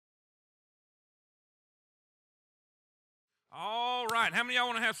All right. How many of y'all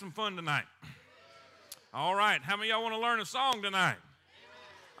want to have some fun tonight? All right. How many of y'all want to learn a song tonight?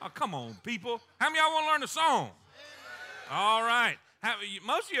 Oh, come on, people. How many of y'all want to learn a song? All right.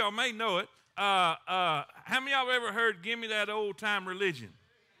 Most of y'all may know it. How many of y'all ever heard "Give Me That Old Time Religion"?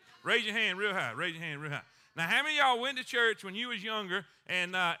 Raise your hand real high. Raise your hand real high. Now, how many of y'all went to church when you was younger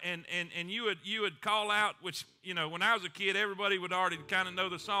and you would call out, which, you know, when I was a kid, everybody would already kind of know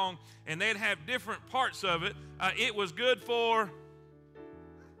the song, and they'd have different parts of it. It was good for,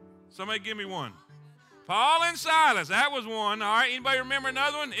 somebody give me one. Paul and Silas, that was one. All right, anybody remember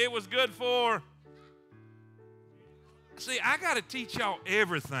another one? It was good for, see, I got to teach y'all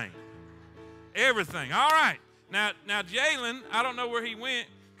everything. Everything. All right. Now Jalen, I don't know where he went,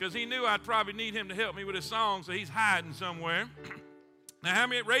 because he knew I'd probably need him to help me with his song, so he's hiding somewhere. Now,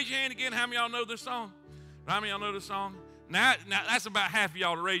 raise your hand again. How many of y'all know this song? How many of y'all know this song? Now that's about half of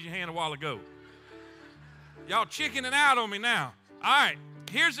y'all to raise your hand a while ago. Y'all chickening out on me now. All right,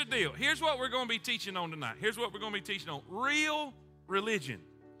 here's the deal. Here's what we're going to be teaching on tonight. Here's what we're going to be teaching on. Real religion.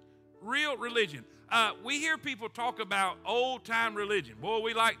 Real religion. We hear people talk about old-time religion. Boy,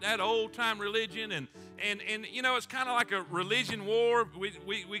 we like that old-time religion, and you know, it's kind of like a religion war.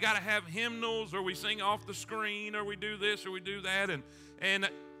 We got to have hymnals, or we sing off the screen, or we do this, or we do that, and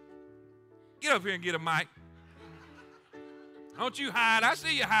get up here and get a mic. Don't you hide. I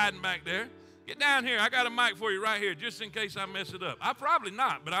see you hiding back there. Get down here. I got a mic for you right here, just in case I mess it up. I probably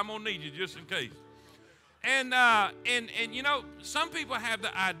not, but I'm going to need you just in case. And you know, some people have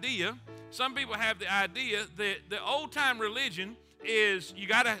the idea that the old-time religion is you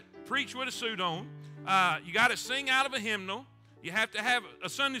got to preach with a suit on, you got to sing out of a hymnal, you have to have a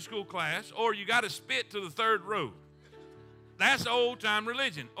Sunday school class, or you got to spit to the third row. That's old-time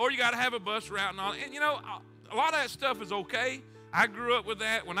religion. Or you got to have a bus route and all. And, you know, a lot of that stuff is okay. I grew up with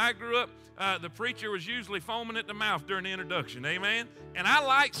that. When I grew up, the preacher was usually foaming at the mouth during the introduction. Amen? And I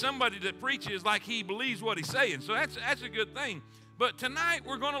like somebody that preaches like he believes what he's saying. So that's a good thing. But tonight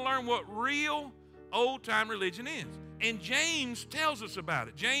we're going to learn what real old-time religion is. And James tells us about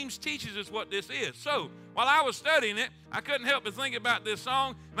it. James teaches us what this is. So while I was studying it, I couldn't help but think about this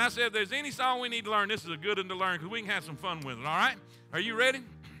song. And I said, if there's any song we need to learn, this is a good one to learn, because we can have some fun with it. All right? Are you ready?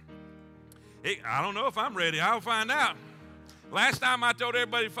 I don't know if I'm ready. I'll find out. Last time I told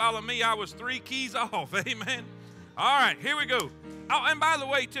everybody to follow me, I was 3 keys off. Amen? All right, here we go. Oh, and by the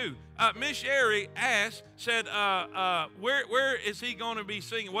way, too, Miss Sherry said, where is he going to be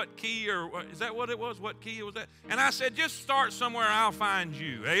singing? What key, or is that what it was? What key was that? And I said, just start somewhere, I'll find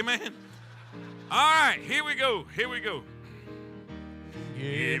you. Amen? All right, here we go. Here we go.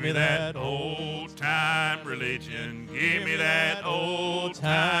 Give me that old-time religion. Give me that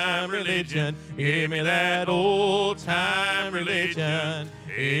old-time religion. Give me that old-time religion.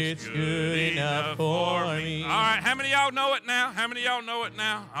 It's good enough for me. All right, how many of y'all know it now? How many of y'all know it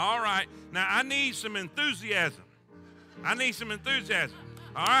now? All right. Now, I need some enthusiasm. I need some enthusiasm.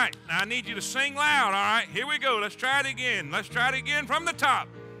 All right. Now, I need you to sing loud. All right. Here we go. Let's try it again. Let's try it again from the top.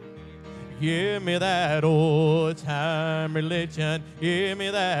 Give me that old-time religion. Give me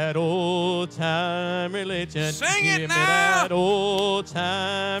that old-time religion. Sing it now. Give me that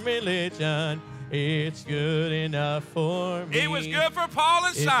old-time religion. It's good enough for me. It was good for Paul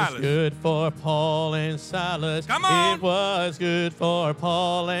and Silas. It was good for Paul and Silas. Come on. It was good for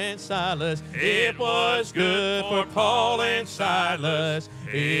Paul and Silas. It was good for Paul and Silas.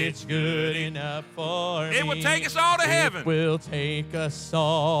 It's good enough for me. It will take us all to heaven. It will take us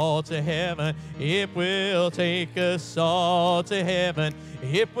all to heaven. It will take us all to heaven.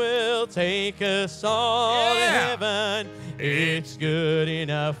 It will take us all to heaven. It's good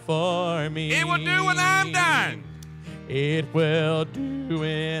enough for me. It will do when I'm dying. It will do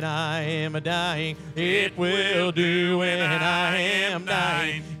when I am dying. It will do when I am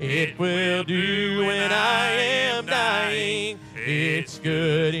dying. It will do when I am dying. It's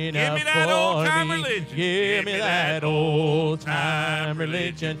good enough for me. Give me that old-time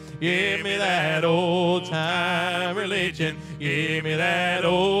religion. Give me that old-time religion. Give me that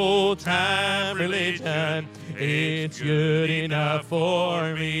old-time religion. It's good enough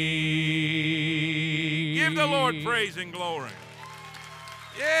for me. Give the Lord praise and glory.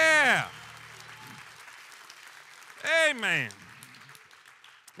 Yeah. Amen.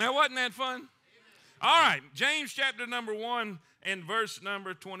 Now, wasn't that fun? All right, James chapter number 1 and verse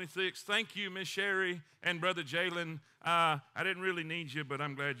number 26. Thank you, Miss Sherry and Brother Jalen. I didn't really need you, but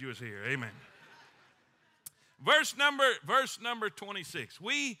I'm glad you was here. Amen. Verse number 26.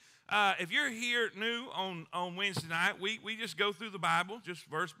 If you're here new on Wednesday night, we just go through the Bible, just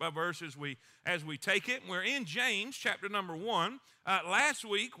verse by verse as we take it. We're in James chapter number 1. Last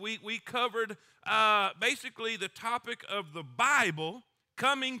week we covered basically the topic of the Bible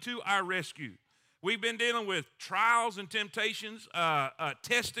coming to our rescue. We've been dealing with trials and temptations,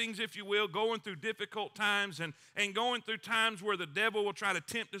 testings, if you will, going through difficult times and going through times where the devil will try to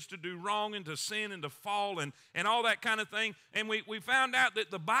tempt us to do wrong and to sin and to fall and all that kind of thing. And we found out that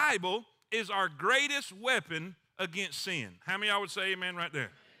the Bible is our greatest weapon against sin. How many of y'all would say amen right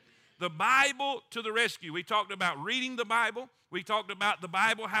there? The Bible to the rescue. We talked about reading the Bible. We talked about the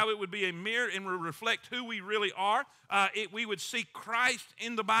Bible, how it would be a mirror and will reflect who we really are. We would see Christ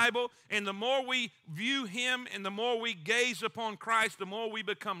in the Bible, and the more we view Him and the more we gaze upon Christ, the more we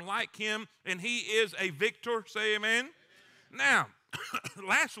become like Him, and He is a victor. Say amen. Now,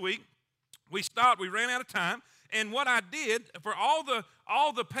 last week, we ran out of time, and what I did for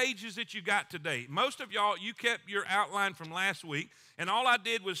all the pages that you got today, most of y'all, you kept your outline from last week, and all I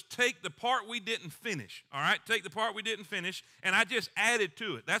did was take the part we didn't finish, all right? Take the part we didn't finish, and I just added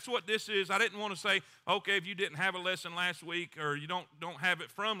to it. That's what this is. I didn't want to say, okay, if you didn't have a lesson last week or you don't have it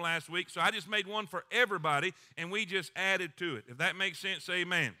from last week, so I just made one for everybody, and we just added to it. If that makes sense, say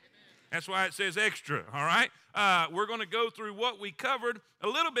amen. That's why it says extra, all right? We're going to go through what we covered a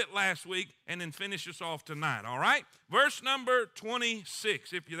little bit last week and then finish us off tonight, all right? Verse number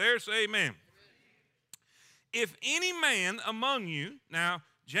 26. If you're there, say amen. If any man among you, now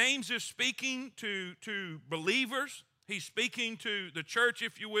James is speaking to believers. He's speaking to the church,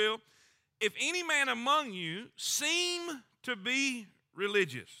 if you will. If any man among you seem to be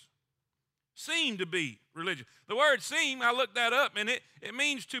religious. Seem to be religious. The word seem, I looked that up, and it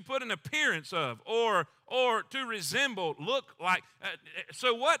means to put an appearance of or to resemble, look like.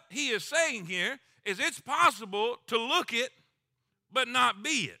 So what he is saying here is it's possible to look it but not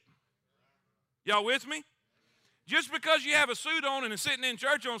be it. Y'all with me? Just because you have a suit on and are sitting in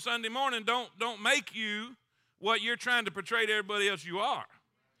church on Sunday morning don't make you what you're trying to portray to everybody else you are.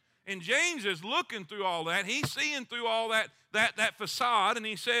 And James is looking through all that. He's seeing through all that facade, and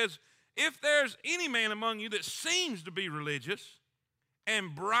he says, if there's any man among you that seems to be religious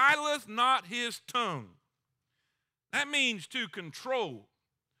and bridleth not his tongue, that means to control.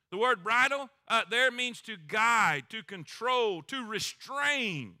 The word bridle there means to guide, to control, to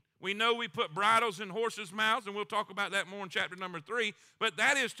restrain. We know we put bridles in horses' mouths, and we'll talk about that more in chapter number 3, but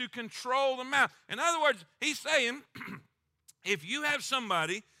that is to control the mouth. In other words, he's saying, if you have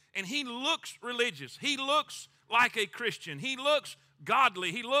somebody and he looks religious, he looks like a Christian, he looks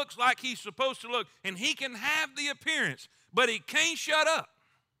godly, he looks like he's supposed to look, and he can have the appearance, but he can't shut up.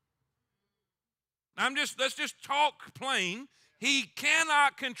 Let's just talk plain. He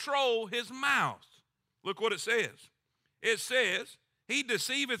cannot control his mouth. Look what it says. It says, he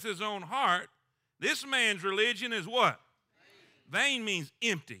deceiveth his own heart. This man's religion is what? Vain means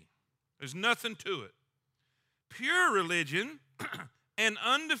empty. There's nothing to it. Pure religion and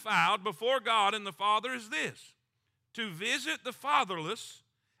undefiled before God and the Father is this: to visit the fatherless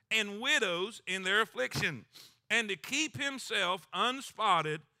and widows in their affliction, and to keep himself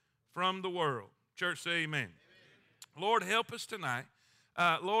unspotted from the world. Church, say amen. Lord, help us tonight.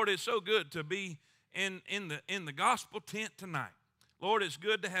 Lord, it's so good to be in the gospel tent tonight. Lord, it's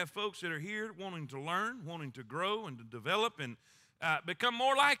good to have folks that are here wanting to learn, wanting to grow and to develop and become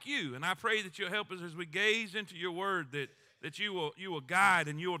more like you. And I pray that you'll help us as we gaze into your word, that you will guide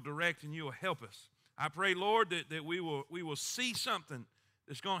and you will direct and you will help us. I pray, Lord, that we will see something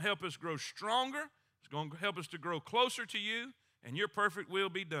that's going to help us grow stronger. It's going to help us to grow closer to you, and your perfect will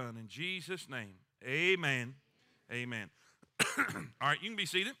be done. In Jesus' name, amen. Amen. All right, you can be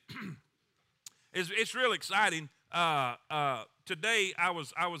seated. It's real exciting. Today I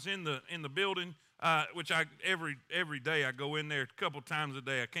was in the building, which every day I go in there a couple times a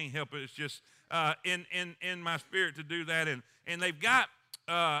day. I can't help it. It's just in my spirit to do that, and they've got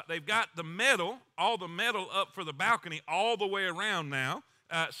the metal, all the metal up for the balcony all the way around now.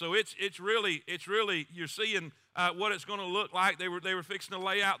 So it's really you're seeing what it's going to look like. They were fixing to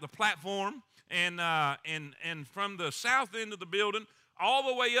lay out the platform, and from the south end of the building all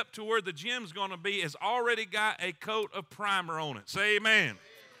the way up to where the gym's going to be has already got a coat of primer on it. Say amen.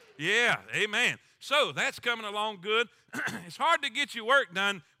 Yeah, amen. So that's coming along good. It's hard to get your work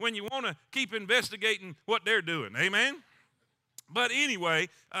done when you want to keep investigating what they're doing. Amen. But anyway,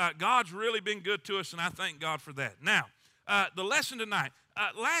 God's really been good to us, and I thank God for that. Now, the lesson tonight.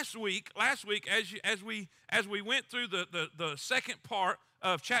 Last week, as we went through the second part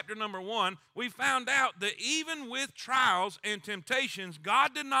of chapter number 1, we found out that even with trials and temptations,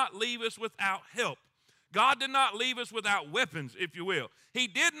 God did not leave us without help. God did not leave us without weapons, if you will. He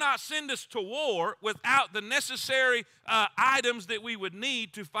did not send us to war without the necessary items that we would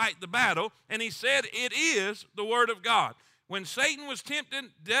need to fight the battle. And he said it is the Word of God. When Satan was tempting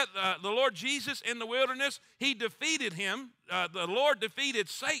the Lord Jesus in the wilderness, he defeated him. The Lord defeated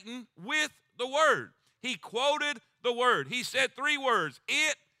Satan with the Word. He quoted the Word. He said 3 words,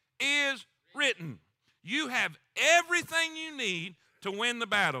 "It is written." You have everything you need to win the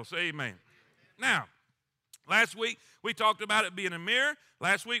battle. Say amen. Now, last week we talked about it being a mirror.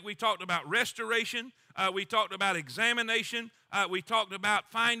 Last week we talked about restoration. We talked about examination. We talked about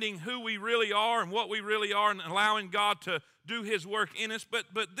finding who we really are and what we really are and allowing God to do His work in us.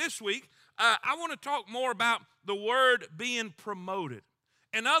 But this week, I want to talk more about the Word being promoted.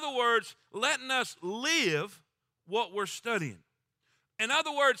 In other words, letting us live what we're studying. In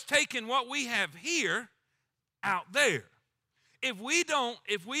other words, taking what we have here out there. If we don't,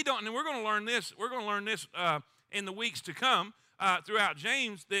 and we're going to learn this in the weeks to come throughout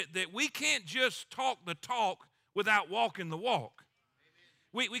James, that we can't just talk the talk without walking the walk.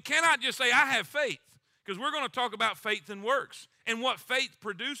 We cannot just say, I have faith, because we're going to talk about faith and works and what faith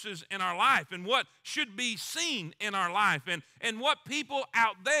produces in our life and what should be seen in our life and what people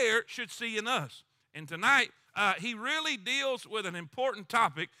out there should see in us. And tonight, he really deals with an important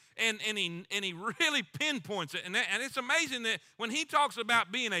topic, and he really pinpoints it. And it's amazing that when he talks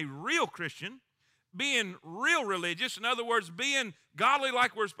about being a real Christian, being real religious, in other words, being godly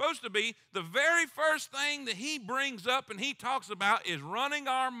like we're supposed to be, the very first thing that he brings up and he talks about is running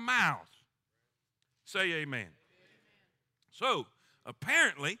our mouth. Say amen. So,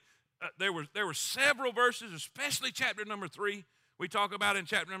 apparently, there were several verses, especially chapter number 3. We talk about in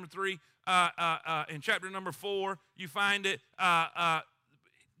chapter number 3. In chapter number 4, you find it,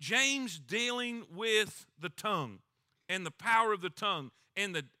 James dealing with the tongue and the power of the tongue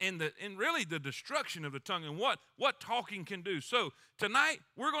and really the destruction of the tongue and what talking can do. So tonight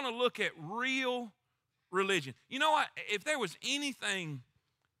we're going to look at real religion. You know what? If there was anything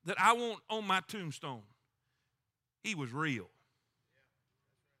that I want on my tombstone, he was real.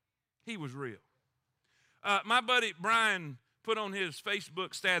 He was real. My buddy Brian put on his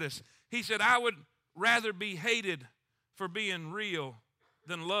Facebook status, he said, I would rather be hated for being real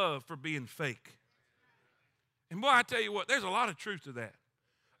than loved for being fake. And boy, I tell you what, there's a lot of truth to that.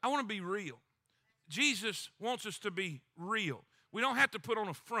 I want to be real. Jesus wants us to be real. We don't have to put on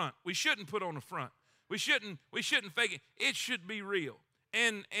a front. We shouldn't put on a front. We shouldn't fake it. It should be real.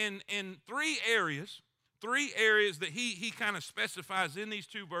 And 3 areas that he kind of specifies in these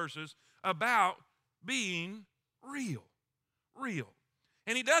 2 verses about being real. Real.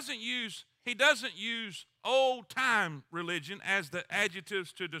 And he doesn't use old-time religion as the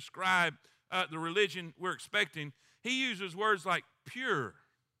adjectives to describe the religion we're expecting. He uses words like pure.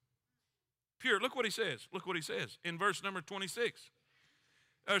 Pure. Look what he says. Look what he says in verse number 26.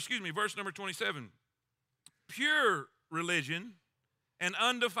 Verse number 27. Pure religion and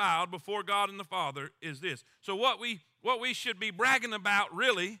undefiled before God and the Father is this. So what we should be bragging about,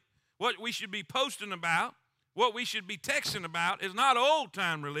 really, what we should be posting about, what we should be texting about is not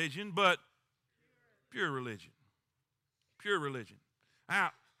old-time religion, but pure religion. Pure religion.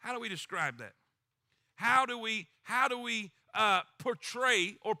 Now, how do we describe that? How do we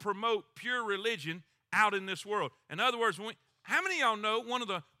portray or promote pure religion out in this world? In other words, how many of y'all know one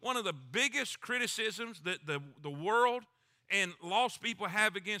of the biggest criticisms that the world and lost people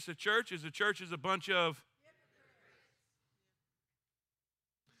have against the church is a bunch of.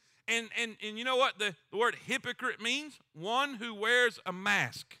 And you know what the word hypocrite means? One who wears a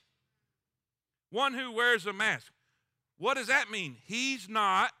mask. One who wears a mask. What does that mean? He's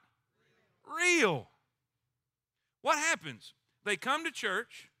not real. What happens? They come to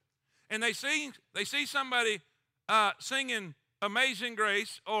church and they see somebody singing Amazing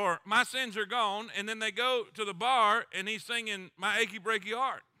Grace or My Sins Are Gone, and then they go to the bar and he's singing My Achy Breaky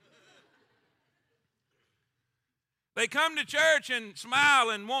Heart. They come to church and smile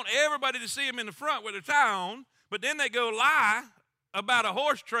and want everybody to see them in the front with their tie on, but then they go lie about a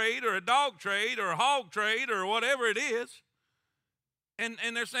horse trade or a dog trade or a hog trade or whatever it is, and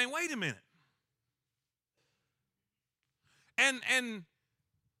they're saying, wait a minute. And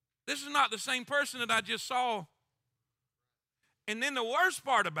this is not the same person that I just saw. And then the worst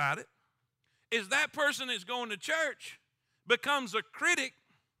part about it is that person that's going to church becomes a critic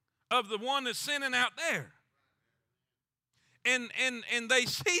of the one that's sinning out there. And they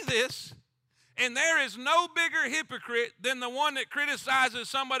see this, and there is no bigger hypocrite than the one that criticizes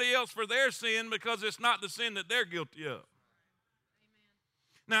somebody else for their sin because it's not the sin that they're guilty of.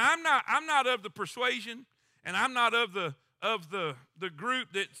 Amen. Now, I'm not of the persuasion, and I'm not of the the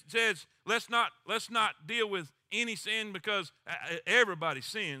group that says let's not deal with any sin because everybody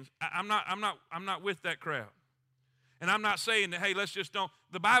sins. I'm not with that crowd. And I'm not saying that, hey, let's just don't.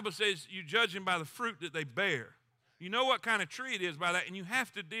 The Bible says you judge them by the fruit that they bear. You know what kind of tree it is by that, and you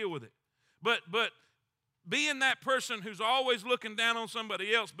have to deal with it. But being that person who's always looking down on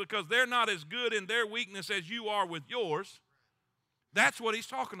somebody else because they're not as good in their weakness as you are with yours, that's what he's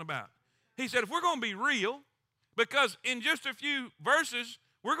talking about. He said, if we're going to be real, because in just a few verses,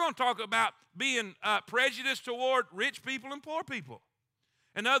 we're going to talk about being prejudiced toward rich people and poor people.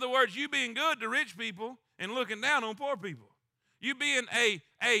 In other words, you being good to rich people and looking down on poor people. You being a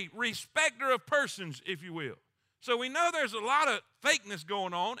respecter of persons, if you will. So we know there's a lot of fakeness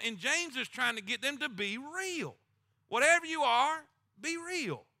going on, and James is trying to get them to be real. Whatever you are, be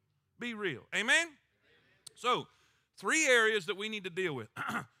real. Be real. Amen? So, 3 areas that we need to deal with.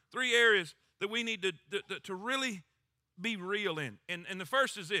 3 areas that we need to really be real in. And the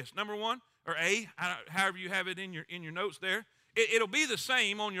first is this. Number 1, or A, however you have it in your notes there. It'll be the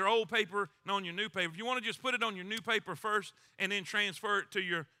same on your old paper and on your new paper. If you want to just put it on your new paper first and then transfer it to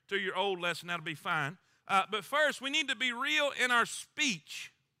your old lesson, that'll be fine. But first, we need to be real in our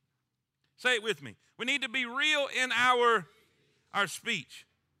speech. Say it with me. We need to be real in our speech.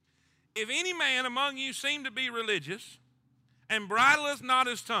 If any man among you seem to be religious and bridleth not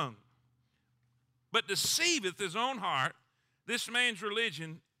his tongue, but deceiveth his own heart, this man's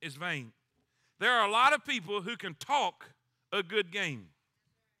religion is vain. There are a lot of people who can talk a good game.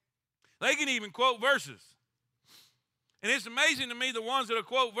 They can even quote verses. And it's amazing to me the ones that will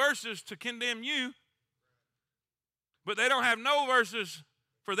quote verses to condemn you, but they don't have no verses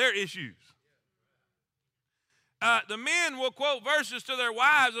for their issues. The men will quote verses to their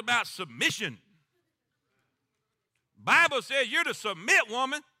wives about submission. Bible says you're to submit,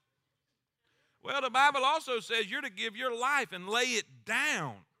 woman. Well, the Bible also says you're to give your life and lay it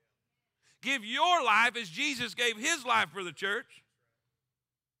down. Give your life as Jesus gave his life for the church.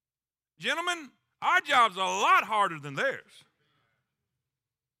 Gentlemen, our job's a lot harder than theirs.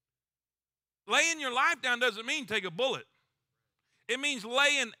 Laying your life down doesn't mean take a bullet. It means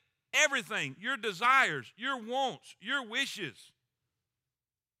laying everything, your desires, your wants, your wishes.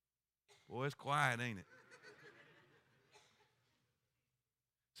 Boy, it's quiet, ain't it?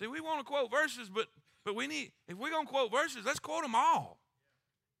 See, we want to quote verses, but we need, if we're going to quote verses, let's quote them all.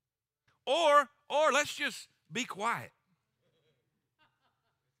 Or let's just be quiet.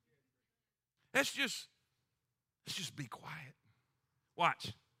 Let's just be quiet.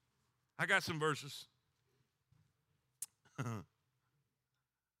 Watch. I got some verses.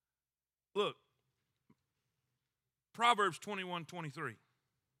 Look. Proverbs 21:23.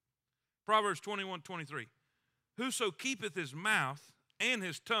 Proverbs 21:23. Whoso keepeth his mouth and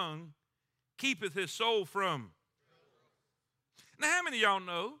his tongue keepeth his soul from. Now, how many of y'all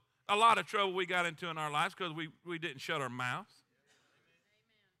know a lot of trouble we got into in our lives because we didn't shut our mouths?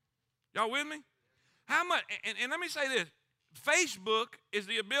 Y'all with me? How much, and let me say this, Facebook is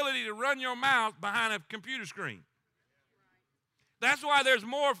the ability to run your mouth behind a computer screen. That's why there's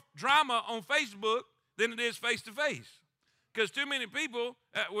more drama on Facebook than it is face-to-face. Because too many people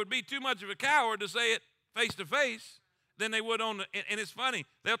would be too much of a coward to say it face-to-face than they would on the, and it's funny,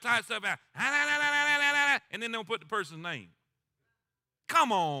 they'll type stuff out, and then they'll put the person's name.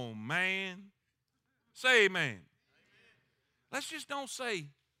 Come on, man. Say amen. Let's just don't say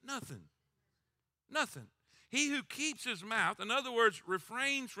nothing. Nothing. He who keeps his mouth, in other words,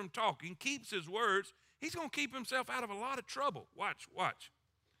 refrains from talking, keeps his words, he's going to keep himself out of a lot of trouble. Watch.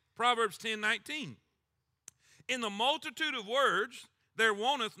 Proverbs 10:19. In the multitude of words, there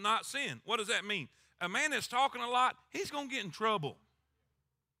wanteth not sin. What does that mean? A man that's talking a lot, he's going to get in trouble.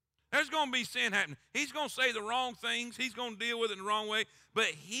 There's going to be sin happening. He's going to say the wrong things. He's going to deal with it in the wrong way. But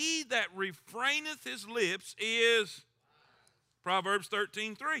he that refraineth his lips is Proverbs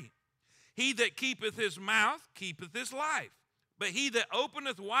 13:3. He that keepeth his mouth keepeth his life. But he that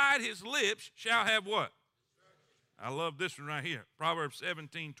openeth wide his lips shall have what? I love this one right here. Proverbs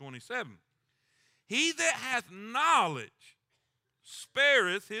 17:27. He that hath knowledge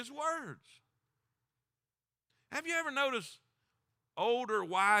spareth his words. Have you ever noticed older,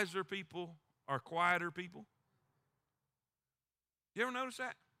 wiser people are quieter people? You ever notice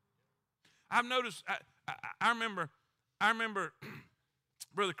that? I've noticed, I remember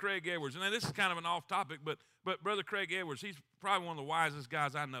Brother Craig Edwards, and now this is kind of an off topic, but Brother Craig Edwards, he's probably one of the wisest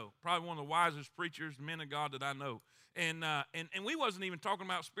guys I know, probably one of the wisest preachers, men of God that I know. And we wasn't even talking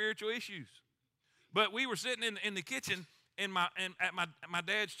about spiritual issues. But we were sitting in the kitchen, at my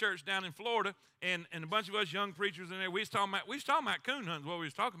dad's church down in Florida, and a bunch of us young preachers in there, we was talking about coon hunting, what we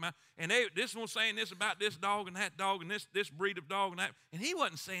was talking about, and this one was saying this about this dog and that dog and this breed of dog and that, and he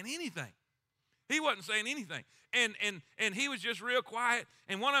wasn't saying anything. He wasn't saying anything, and he was just real quiet.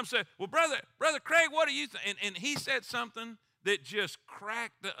 And one of them said, "Well, brother Craig, what do you think?" And he said something that just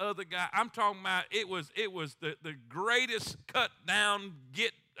cracked the other guy. I'm talking about it was the greatest cut down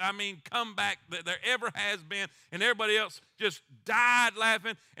comeback that there ever has been, and everybody else just died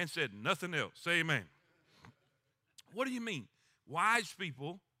laughing and said nothing else. Say amen. What do you mean? Wise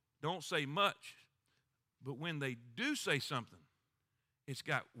people don't say much, but when they do say something, it's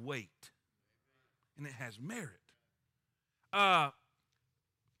got weight and it has merit.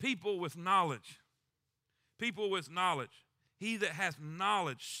 People with knowledge. He that hath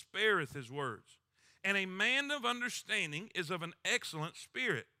knowledge spareth his words. And a man of understanding is of an excellent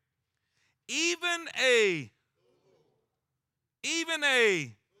spirit. Even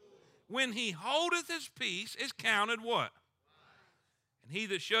when he holdeth his peace is counted what? And he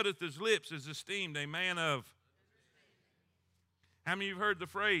that shutteth his lips is esteemed a man of. How many of you have heard the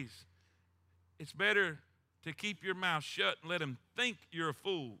phrase, it's better to keep your mouth shut and let him think you're a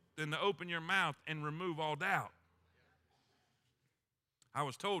fool than to open your mouth and remove all doubt? I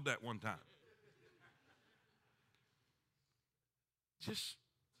was told that one time. Just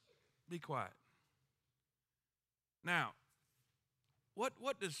be quiet. Now,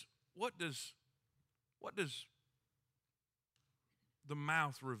 what does the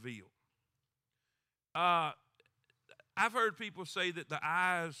mouth reveal? I've heard people say that the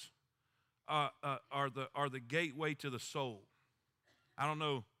eyes are the gateway to the soul. I don't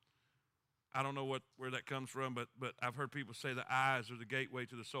know where that comes from, but I've heard people say the eyes are the gateway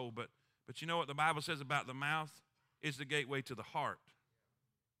to the soul. But you know what the Bible says about the mouth? It's the gateway to the heart.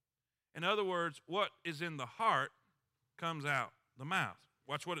 In other words, what is in the heart comes out the mouth.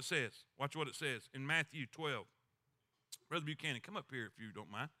 Watch what it says. Watch what it says in Matthew 12. Brother Buchanan, come up here if you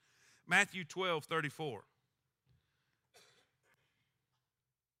don't mind. Matthew 12:34.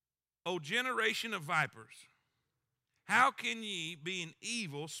 O generation of vipers, how can ye, being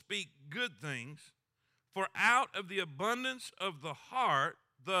evil, speak good things? For out of the abundance of the heart,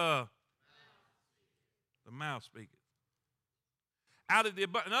 the mouth speaketh. Out of the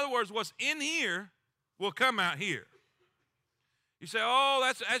abundance. In other words, what's in here will come out here. You say, "Oh,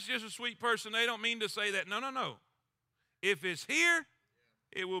 that's just a sweet person. They don't mean to say that." No. If it's here,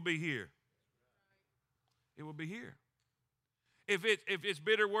 it will be here. It will be here. If it's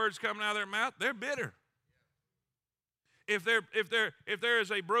bitter words coming out of their mouth, they're bitter. If there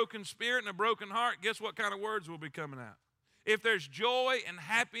is a broken spirit and a broken heart, guess what kind of words will be coming out? If there's joy and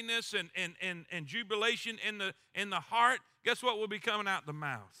happiness and jubilation in the heart, guess what will be coming out the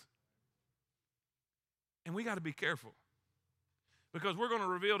mouth? And we got to be careful, because we're going to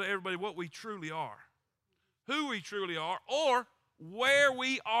reveal to everybody what we truly are, who we truly are, or where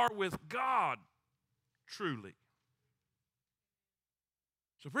we are with God truly.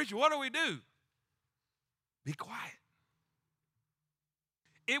 So, preacher, what do? Be quiet.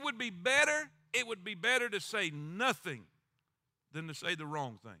 It would be better to say nothing than to say the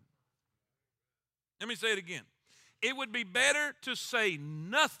wrong thing. Let me say it again. It would be better to say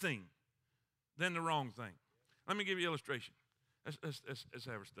nothing than the wrong thing. Let me give you an illustration. Let's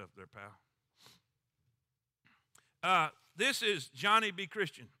have her stuff there, pal. This is Johnny B.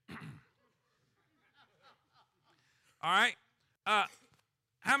 Christian. All right?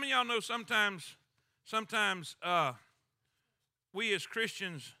 How many of y'all know sometimes we as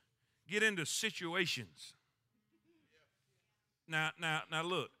Christians get into situations? Now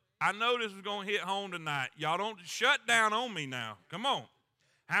look, I know this is going to hit home tonight. Y'all don't shut down on me now. Come on.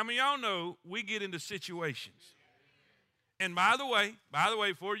 How many of y'all know we get into situations? And by the way,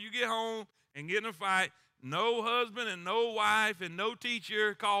 before you get home and get in a fight, no husband and no wife and no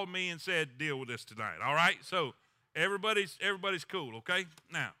teacher called me and said, "Deal with this tonight." All right? So everybody's cool, okay?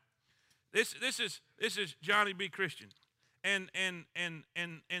 Now, this is Johnny B. Christian. And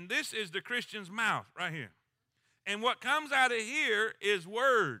this is the Christian's mouth right here. And what comes out of here is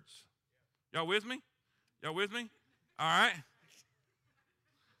words. Y'all with me? Y'all with me? All right.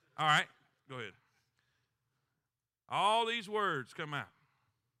 All right. Go ahead. All these words come out.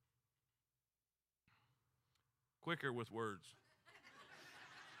 Quicker with words.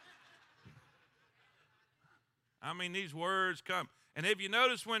 I mean, these words come. And if you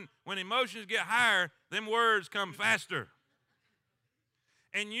notice, when emotions get higher, them words come faster.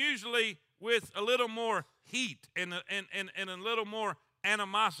 And usually with a little more heat and a little more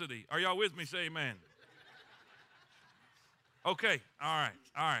animosity. Are y'all with me? Say amen. Okay, all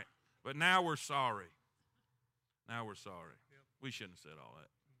right. But now we're sorry. Now we're sorry. Yep. We shouldn't have said all that.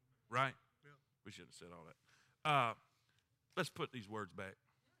 Right? Yep. We shouldn't have said all that. Let's put these words back.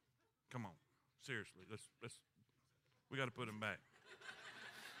 Come on. Seriously. We got to put them back.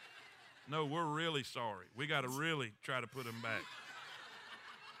 No, we're really sorry. We got to really try to put them back.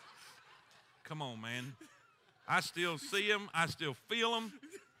 Come on, man. I still see them. I still feel them.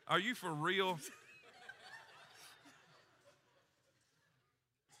 Are you for real?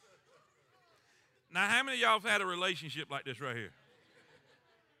 Now, how many of y'all have had a relationship like this right here?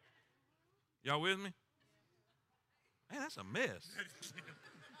 Y'all with me? Man, that's a mess.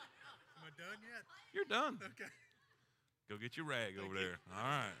 Am I done yet? You're done. Okay. Go get your rag over there. All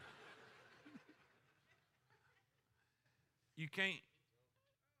right. You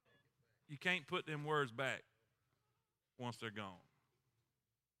can't put them words back once they're gone.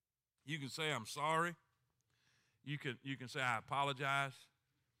 You can say I'm sorry. You can say I apologize.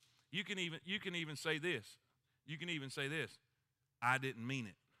 You can even say this. You can even say this. I didn't mean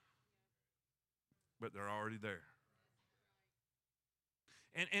it. But they're already there.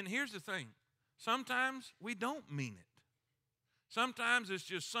 And here's the thing. Sometimes we don't mean it. Sometimes it's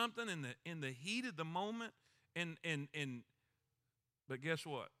just something in the heat of the moment but guess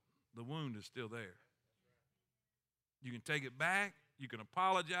what? The wound is still there. You can take it back. You can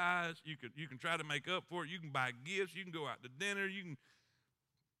apologize. You can try to make up for it. You can buy gifts. You can go out to dinner. You can.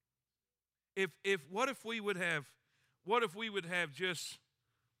 What if we would have just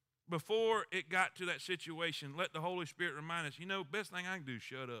before it got to that situation, let the Holy Spirit remind us. Best thing I can do is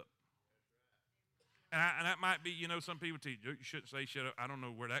shut up. And that might be, some people teach you shouldn't say shut up. I don't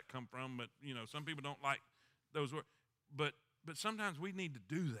know where that come from, but some people don't like those words. But sometimes we need to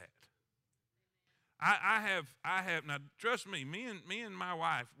do that. I have now. Trust me, me and my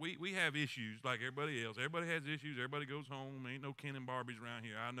wife, we have issues like everybody else. Everybody has issues. Everybody goes home. Ain't no Ken and Barbies around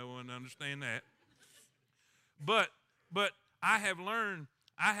here. I know and understand that. But I have learned.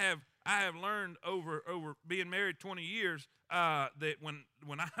 I have learned over being married 20 years that when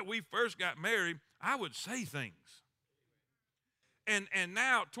we first got married, I would say things. And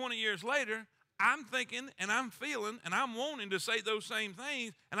now 20 years later, I'm thinking and I'm feeling and I'm wanting to say those same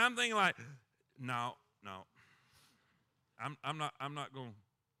things, and I'm thinking like, no, I'm not going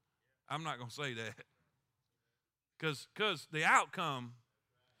to say that, because the outcome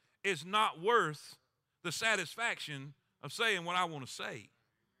is not worth the satisfaction of saying what I want to say.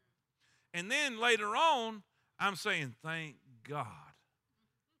 And then later on, I'm saying, thank God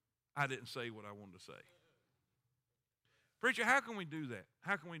I didn't say what I wanted to say. Preacher, how can we do that?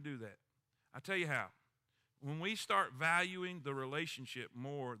 How can we do that? I tell you how. When we start valuing the relationship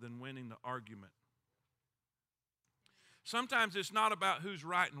more than winning the argument. Sometimes it's not about who's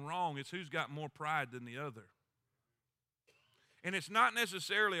right and wrong. It's who's got more pride than the other. And it's not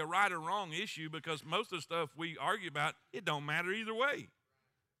necessarily a right or wrong issue, because most of the stuff we argue about, it don't matter either way.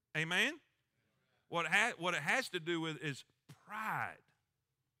 Amen? What it has to do with is pride.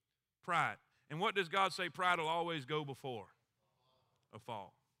 Pride. And what does God say? Pride will always go before a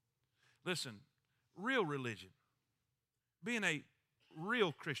fall. Listen, real religion, being a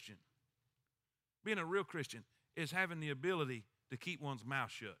real Christian is having the ability to keep one's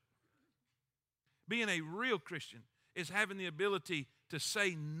mouth shut. Being a real Christian is having the ability to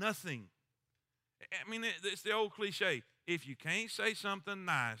say nothing. I mean, it's the old cliche. If you can't say something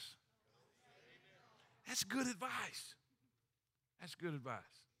nice, that's good advice. That's good advice.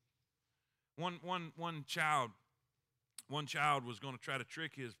 One child was going to try to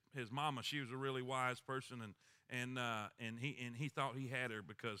trick his mama. She was a really wise person, and he thought he had her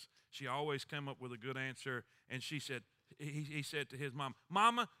because she always came up with a good answer. And he said to his mom,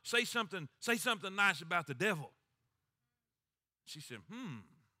 "Mama, say something nice about the devil." She said,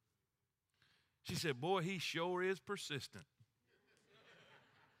 She said, "Boy, he sure is persistent."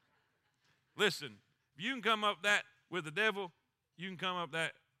 Listen, if you can come up that with the devil, you can come up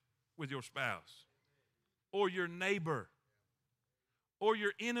that with your spouse or your neighbor or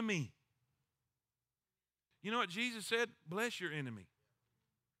your enemy. You know what Jesus said? Bless your enemy.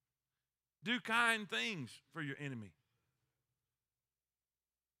 Do kind things for your enemy.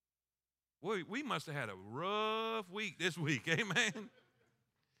 We must have had a rough week this week, amen?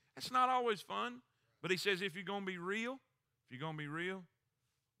 It's not always fun, but he says if you're going to be real,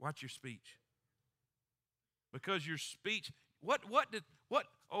 watch your speech. Because your speech,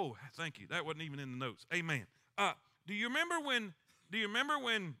 oh, thank you. That wasn't even in the notes. Amen. Do you remember when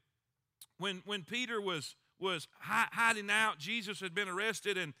Peter was hiding out? Jesus had been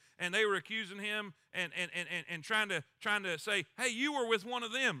arrested, and they were accusing him and trying to say, "Hey, you were with one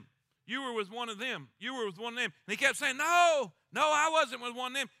of them. You were with one of them. You were with one of them." And he kept saying, "No, I wasn't with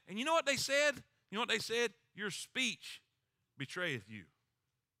one of them." And you know what they said? your speech betrayeth you.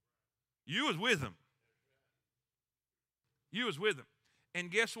 You was with them. You was with them. And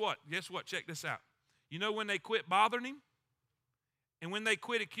guess what? Guess what? Check this out. You know when they quit bothering him? And when they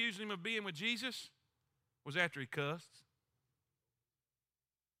quit accusing him of being with Jesus? Was after he cussed.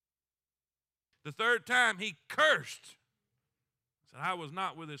 The third time he cursed. Said, I was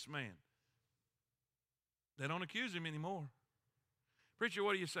not with this man. They don't accuse him anymore. Preacher,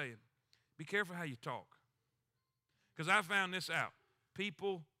 what are you saying? Be careful how you talk. Because I found this out.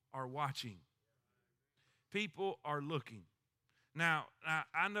 People are watching. People are looking. Now,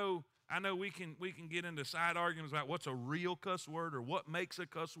 I know we can get into side arguments about what's a real cuss word or what makes a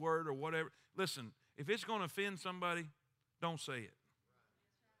cuss word or whatever. Listen, if it's going to offend somebody, don't say it.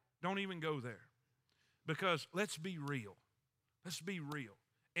 Don't even go there. Because let's be real. Let's be real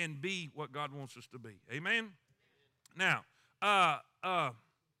and be what God wants us to be. Amen? Now,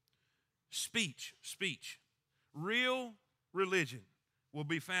 speech. Real religion will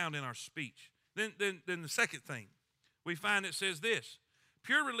be found in our speech. Then the second thing, we find it says this.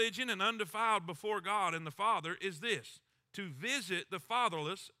 Pure religion and undefiled before God and the Father is this, to visit the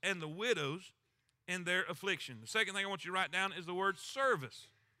fatherless and the widows in their affliction. The second thing I want you to write down is the word service.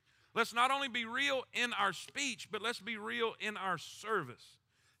 Let's not only be real in our speech, but let's be real in our service.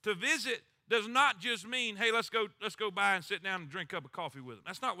 To visit does not just mean, hey, let's go by and sit down and drink a cup of coffee with them.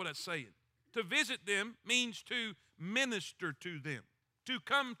 That's not what that's saying. To visit them means to minister to them, to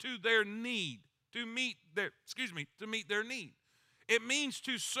come to their need, to meet their need. It means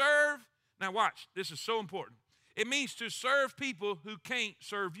to serve. Now watch, this is so important. It means to serve people who can't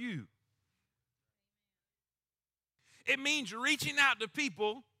serve you. It means reaching out to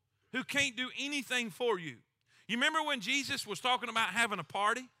people who can't do anything for you. You remember when Jesus was talking about having a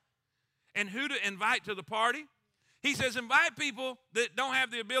party and who to invite to the party? He says invite people that don't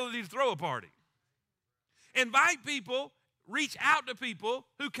have the ability to throw a party. Invite people, reach out to people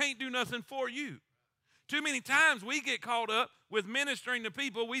who can't do nothing for you. Too many times we get caught up with ministering to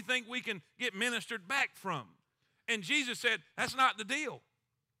people we think we can get ministered back from. And Jesus said, that's not the deal.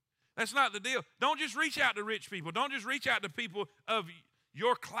 That's not the deal. Don't just reach out to rich people. Don't just reach out to people of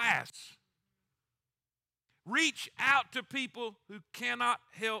your class. Reach out to people who cannot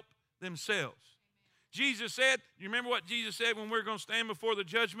help themselves. Jesus said, you remember what Jesus said when we're going to stand before the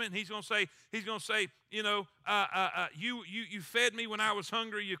judgment? He's going to say, you know, you fed me when I was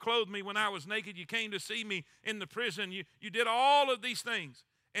hungry, you clothed me when I was naked, you came to see me in the prison, you did all of these things.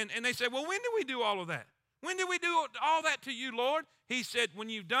 And they said, well, when did we do all of that? When did we do all that to you, Lord? He said, when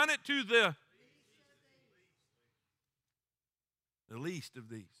you've done it to the least of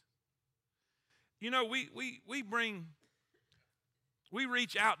these. You know, we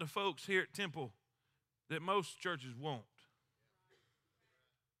reach out to folks here at Temple that most churches won't.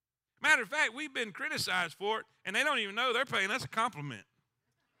 Matter of fact, we've been criticized for it, and they don't even know they're paying us a compliment.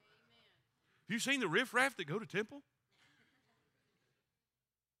 Have you seen the riffraff that go to Temple?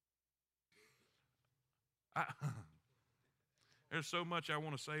 There's so much I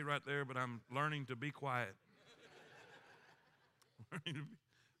want to say right there, but I'm learning to be quiet. Learning to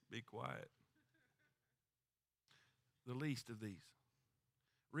be quiet. The least of these.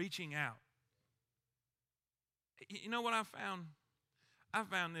 Reaching out. You know what I found? I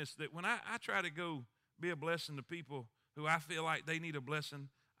found this, that when I try to go be a blessing to people who I feel like they need a blessing,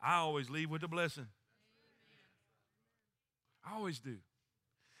 I always leave with a blessing. I always do.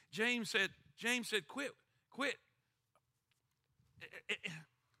 James said, quit.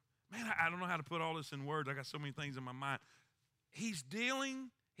 Man, I don't know how to put all this in words. I got so many things in my mind. He's dealing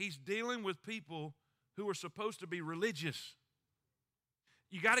with people who are supposed to be religious.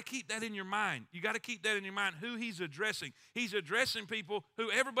 You got to keep that in your mind. You got to keep that in your mind, who he's addressing. He's addressing people who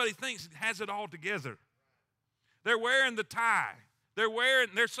everybody thinks has it all together. They're wearing the tie.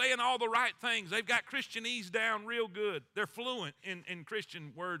 They're saying all the right things. They've got Christianese down real good. They're fluent in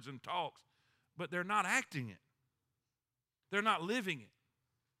Christian words and talks, but they're not acting it. They're not living it.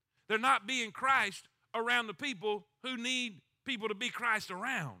 They're not being Christ around the people who need people to be Christ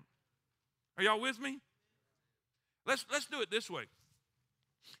around. Are y'all with me? Let's do it this way.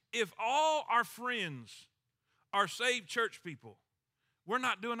 If all our friends are saved church people, we're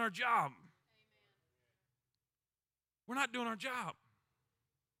not doing our job. We're not doing our job.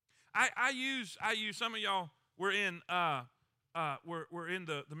 I use some of y'all. We're in the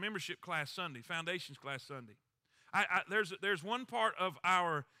membership class Sunday, foundations class Sunday. There's one part of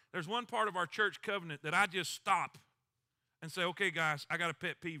our church covenant that I just stop and say, okay, guys, I got a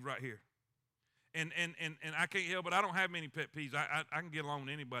pet peeve right here. And I can't help it. I don't have many pet peeves. I can get along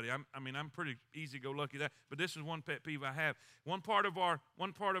with anybody. I'm pretty easy-go-lucky. But this is one pet peeve I have. One part of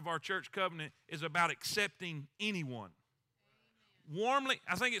our church covenant is about accepting anyone. Warmly,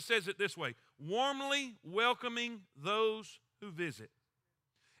 I think it says it this way: warmly welcoming those who visit.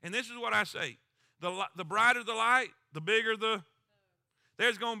 And this is what I say: the brighter the light, the bigger the.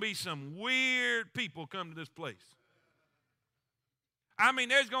 There's going to be some weird people come to this place. I mean,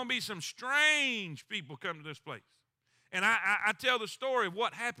 there's going to be some strange people come to this place. And I tell the story of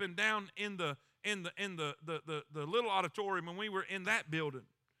what happened down in the little auditorium when we were in that building.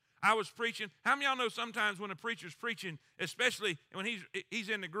 I was preaching. How many of y'all know sometimes when a preacher's preaching, especially when he's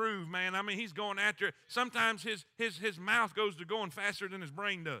in the groove, man, I mean, he's going after it. Sometimes his mouth goes to going faster than his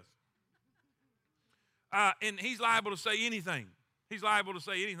brain does. And he's liable to say anything. He's liable to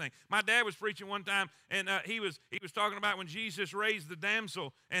say anything. My dad was preaching one time, and he was talking about when Jesus raised the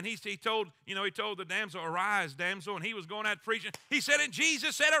damsel, and he told the damsel, "Arise, damsel," and he was going out preaching. He said, and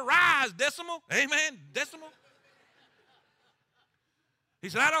Jesus said, "Arise, decimal." Amen, decimal. He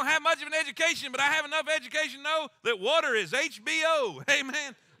said, "I don't have much of an education, but I have enough education to know that water is HBO."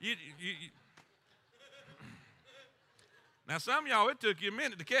 Amen. Now, some of y'all, it took you a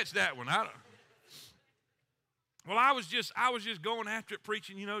minute to catch that one. Well, I was just going after it,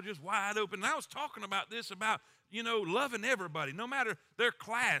 preaching, just wide open. And I was talking about loving everybody, no matter their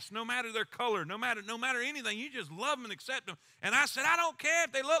class, no matter their color, no matter anything. You just love them and accept them. And I said, I don't care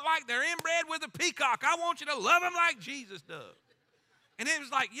if they look like they're inbred with a peacock. I want you to love them like Jesus does. And it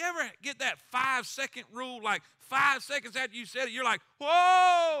was like, you ever get that 5-second rule? Like 5 seconds after you said it, you're like,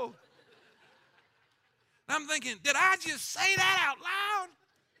 whoa. And I'm thinking, did I just say that out loud?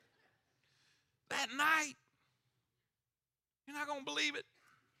 That night, you're not going to believe it.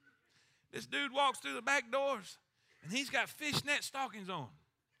 This dude walks through the back doors, and he's got fishnet stockings on.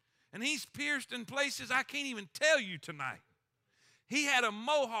 And he's pierced in places I can't even tell you tonight. He had a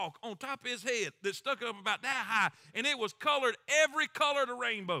mohawk on top of his head that stuck up about that high, and it was colored every color of the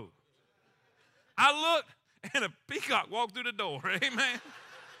rainbow. I looked, and a peacock walked through the door. Amen.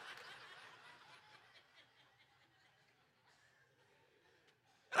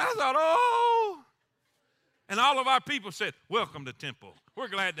 And I thought, oh. And all of our people said, "Welcome to Temple. We're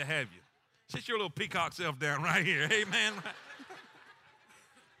glad to have you. Sit your little peacock self down right here." Amen.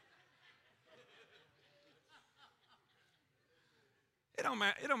 It don't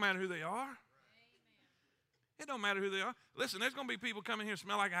matter who they are. It don't matter who they are. Listen, there's going to be people coming here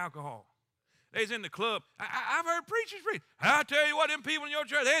smell like alcohol. They's in the club. I've heard preachers preach. I tell you what, them people in your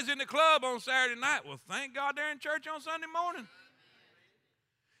church, they's in the club on Saturday night. Well, thank God they're in church on Sunday morning.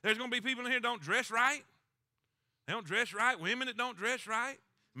 There's going to be people in here that don't dress right. They don't dress right. Women that don't dress right.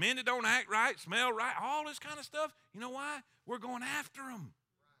 Men that don't act right, smell right. All this kind of stuff. You know why? We're going after them.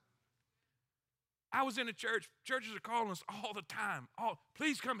 I was in a church. Churches are calling us all the time.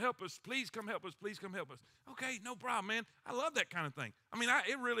 Please come help us. Please come help us. Please come help us. Okay, no problem, man. I love that kind of thing. I mean,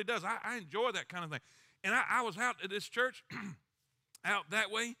 it really does. I enjoy that kind of thing. And I was out at this church, out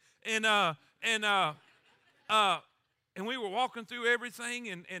that way, and we were walking through everything,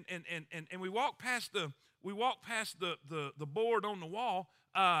 and we walked past the board on the wall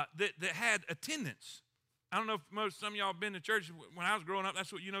that had attendance. I don't know if some of y'all have been to church. When I was growing up,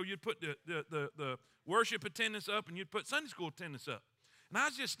 that's what, you'd put the worship attendance up, and you'd put Sunday school attendance up. And I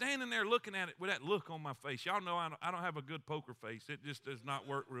was just standing there looking at it with that look on my face. Y'all know I don't have a good poker face. It just does not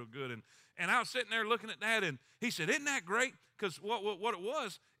work real good. And I was sitting there looking at that, and he said, "Isn't that great?" Because what it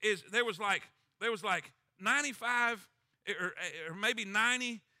was is there was like 95 or maybe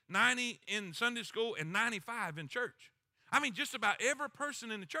 90 in Sunday school and 95 in church. I mean, just about every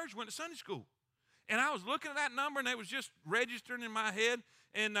person in the church went to Sunday school. And I was looking at that number, and it was just registering in my head.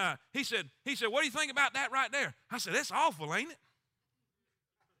 And he said, "What do you think about that right there?" I said, "That's awful, ain't it?"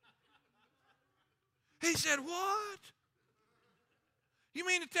 He said, "What? You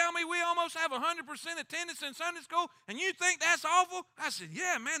mean to tell me we almost have 100% attendance in Sunday school, and you think that's awful?" I said,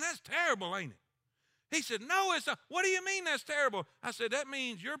 "Yeah, man, that's terrible, ain't it?" He said, "No, it's not." "What do you mean that's terrible?" I said, "That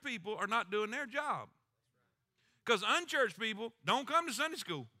means your people are not doing their job. Because unchurched people don't come to Sunday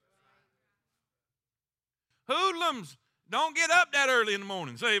school. Hoodlums don't get up that early in the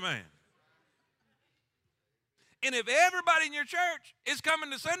morning." Say amen. And if everybody in your church is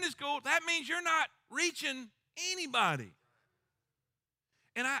coming to Sunday school, that means you're not reaching anybody.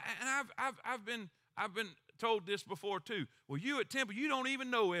 And I've been told this before too. Well, you at Temple, you don't even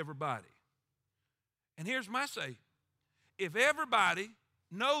know everybody. And here's my say: if everybody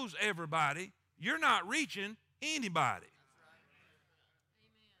knows everybody, you're not reaching anybody.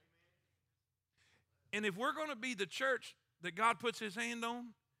 And if we're going to be the church that God puts his hand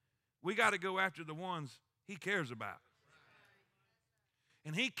on, We got to go after the ones he cares about.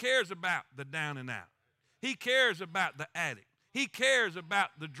 And he cares about the down and out. He cares about the addict. He cares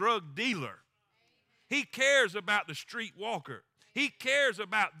about the drug dealer. He cares about the street walker. He cares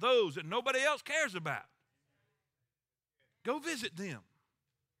about those that nobody else cares about. Go visit them.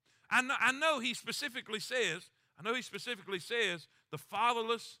 I know he specifically says the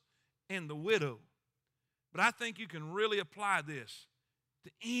fatherless and the widow. But I think you can really apply this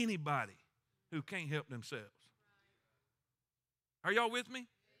to anybody who can't help themselves. Are y'all with me?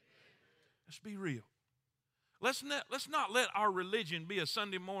 Let's be real. Let's not let our religion be a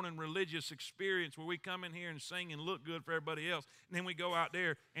Sunday morning religious experience where we come in here and sing and look good for everybody else, and then we go out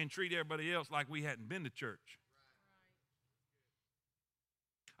there and treat everybody else like we hadn't been to church.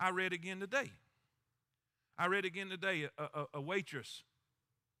 I read again today. A waitress.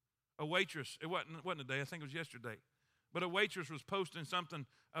 It wasn't today, I think it was yesterday. But a waitress was posting something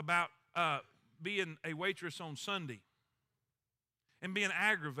about being a waitress on Sunday and being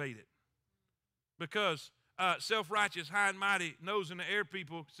aggravated because self-righteous, high and mighty, nose in the air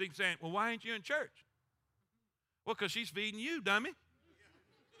people keep saying, well, why ain't you in church? Well, because she's feeding you, dummy.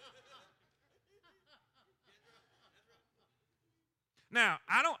 Now,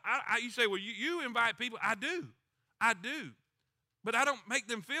 you say, well, you invite people. I do. But I don't make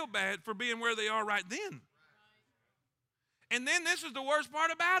them feel bad for being where they are right then. And then this is the worst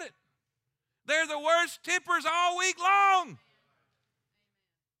part about it. They're the worst tippers all week long.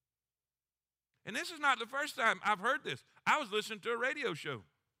 And this is not the first time I've heard this. I was listening to a radio show.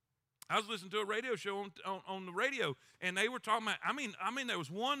 On the radio, and they were talking about, I mean, there was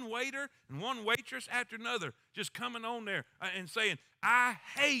one waiter and one waitress after another just coming on there and saying, I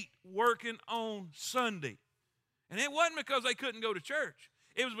hate working on Sunday. And it wasn't because they couldn't go to church.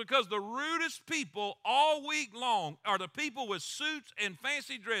 It was because the rudest people all week long are the people with suits and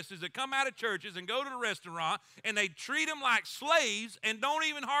fancy dresses that come out of churches and go to the restaurant, and they treat them like slaves and don't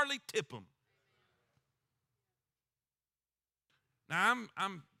even hardly tip them. Now,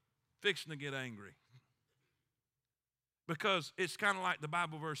 I'm fixing to get angry because it's kind of like the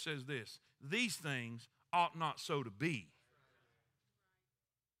Bible verse says this: these things ought not so to be.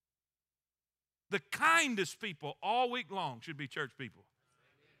 The kindest people all week long should be church people.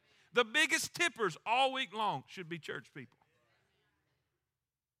 The biggest tippers all week long should be church people.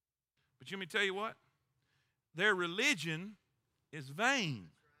 But let me tell you what, their religion is vain.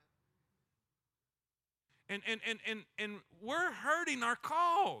 And we're hurting our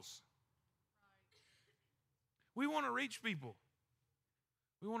cause. We want to reach people.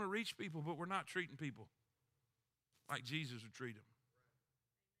 But we're not treating people like Jesus would treat them.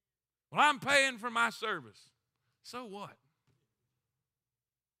 Well, I'm paying for my service. So what?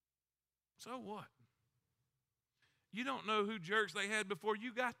 So what? You don't know who jerks they had before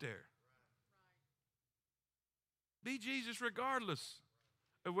you got there. Be Jesus regardless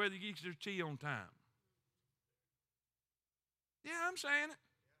of whether you get your tea on time. Yeah, I'm saying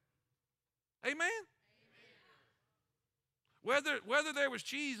it. Amen? Whether there was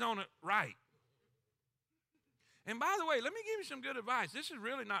cheese on it, right. And by the way, let me give you some good advice. This is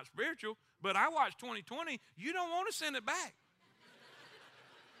really not spiritual, but I watched 2020. You don't want to send it back.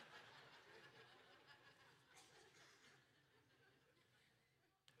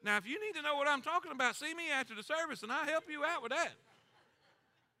 Now, if you need to know what I'm talking about, see me after the service, and I'll help you out with that.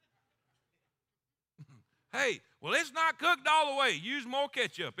 Hey, well, it's not cooked all the way. Use more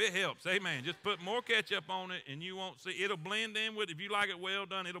ketchup. It helps. Amen. Just put more ketchup on it, and you won't see. It'll blend in with, if you like it well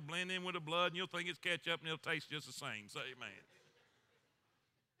done, it'll blend in with the blood, and you'll think it's ketchup, and it'll taste just the same. Say amen.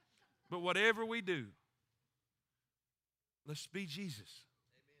 But whatever we do, let's be Jesus.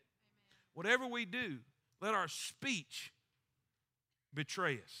 Amen. Whatever we do, let our speech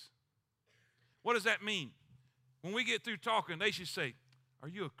betray us. What does that mean? When we get through talking, they should say, are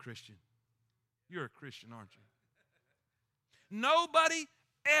you a Christian? You're a Christian, aren't you? Nobody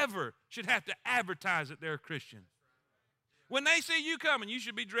ever should have to advertise that they're a Christian. When they see you coming, you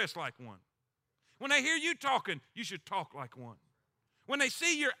should be dressed like one. When they hear you talking, you should talk like one. When they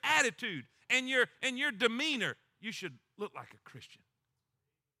see your attitude and your demeanor, you should look like a Christian.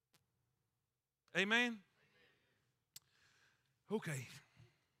 Amen? Okay.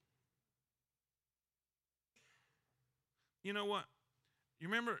 You know what? You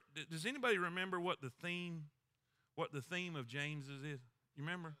remember, does anybody remember what the theme of James's is? You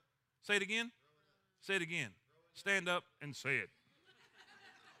remember? Say it again. Say it again. Stand up and say it.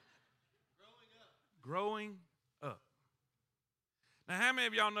 Growing up. Now, how many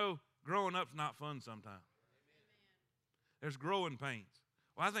of y'all know growing up's not fun sometimes? There's growing pains.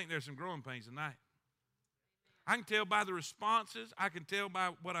 Well, I think there's some growing pains tonight. I can tell by the responses, I can tell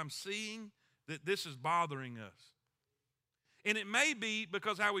by what I'm seeing that this is bothering us. And it may be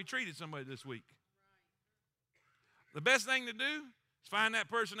because how we treated somebody this week. The best thing to do is find that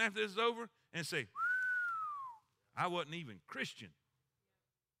person after this is over and say, I wasn't even Christian.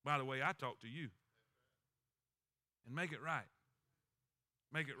 By the way, I talked to you. And make it right.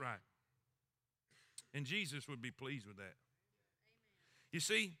 Make it right. And Jesus would be pleased with that. You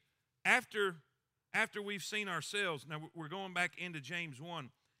see, after we've seen ourselves, now we're going back into James 1,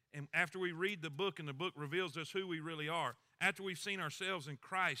 and after we read the book and the book reveals us who we really are, after we've seen ourselves in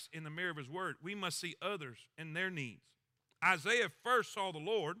Christ in the mirror of his word, we must see others and their needs. Isaiah first saw the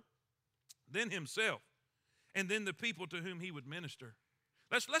Lord, then himself, and then the people to whom he would minister.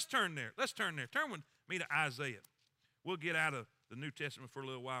 Let's turn there. Let's turn there. Turn with me to Isaiah. We'll get out of the New Testament for a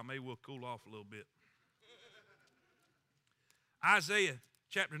little while. Maybe we'll cool off a little bit. Isaiah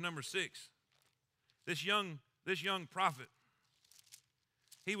chapter number 6. This young prophet,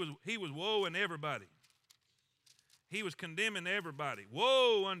 he was woeing everybody. He was condemning everybody.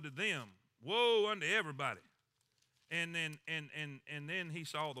 Woe unto them. Woe unto everybody. And then he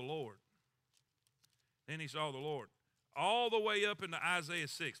saw the Lord. Then he saw the Lord. All the way up into Isaiah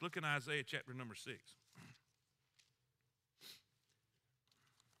 6. Look in Isaiah chapter number 6.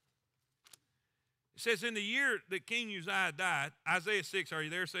 It says, in the year that King Uzziah died, Isaiah 6, are you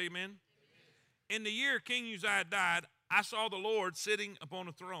there? Say amen. In the year King Uzziah died, I saw the Lord sitting upon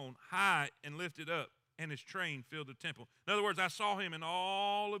a throne, high and lifted up, and his train filled the temple. In other words, I saw him in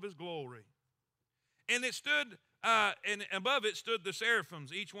all of his glory. And it stood, and above it stood the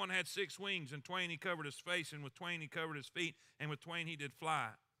seraphims. Each one had 6 wings, and twain he covered his face, and with twain he covered his feet, and with twain he did fly.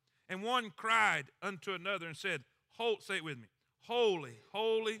 And one cried unto another and said, say it with me, holy,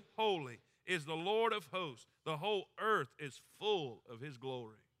 holy, holy is the Lord of hosts. The whole earth is full of his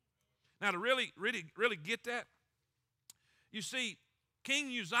glory. Now, to really get that, you see, King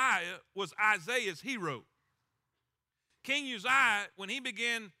Uzziah was Isaiah's hero. King Uzziah, when he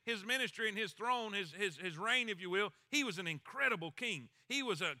began his ministry and his throne, his reign, if you will, he was an incredible king. He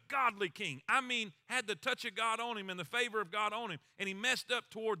was a godly king. I mean, had the touch of God on him and the favor of God on him. And he messed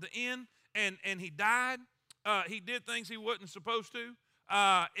up toward the end, and he died. He did things he wasn't supposed to.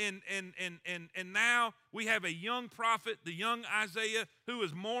 And now we have a young prophet, the young Isaiah, who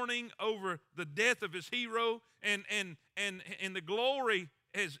is mourning over the death of his hero, and the glory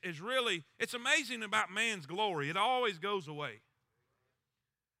is really, it's amazing about man's glory. It always goes away.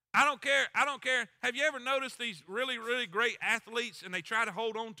 I don't care. Have you ever noticed these really, really great athletes and they try to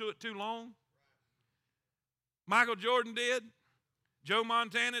hold on to it too long? Michael Jordan did. Joe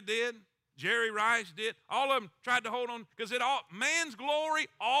Montana did. Jerry Rice did. All of them tried to hold on because man's glory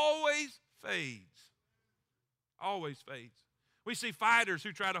always fades. Always fades. We see fighters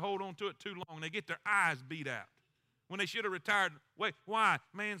who try to hold on to it too long. They get their eyes beat out when they should have retired. Wait, why?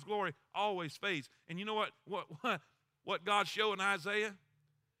 Man's glory always fades. And you know what God's showing Isaiah?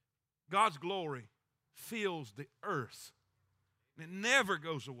 God's glory fills the earth. And it never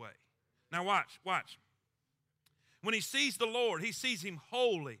goes away. Now watch. When he sees the Lord, he sees him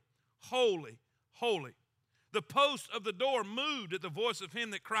holy. Holy, holy. The posts of the door moved at the voice of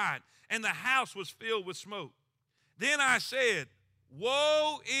him that cried, and the house was filled with smoke. Then I said,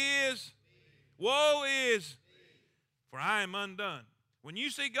 woe is, for I am undone. When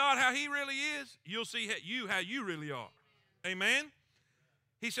you see God how he really is, you'll see how you really are. Amen?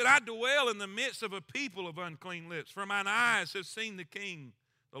 He said, I dwell in the midst of a people of unclean lips, for mine eyes have seen the King,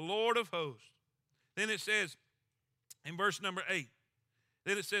 the Lord of hosts. Then it says in verse number 8,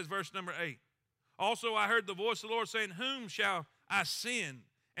 also I heard the voice of the Lord saying, whom shall I send,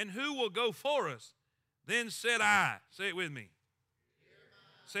 and who will go for us? Then said I, say it with me.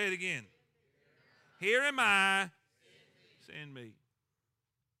 Say it again. Here am I, send me.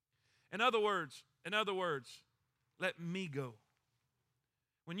 In other words, let me go.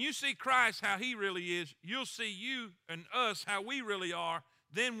 When you see Christ how he really is, you'll see you and us how we really are.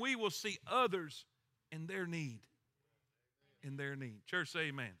 Then we will see others in their need. In their need. Church, say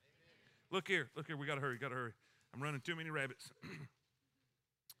amen. Look here. We got to hurry. I'm running too many rabbits.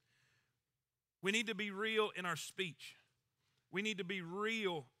 We need to be real in our speech. We need to be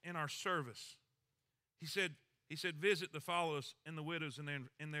real in our service. He said, visit the fatherless and the widows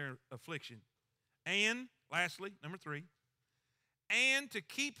in their affliction. And, lastly, number 3, and to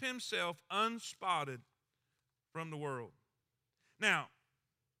keep himself unspotted from the world. Now,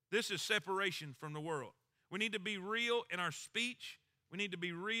 this is separation from the world. We need to be real in our speech. We need to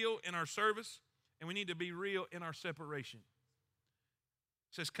be real in our service. And we need to be real in our separation.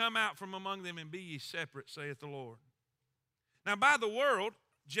 It says, come out from among them and be ye separate, saith the Lord. Now, by the world,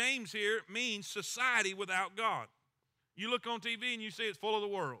 James here means society without God. You look on TV and you see it's full of the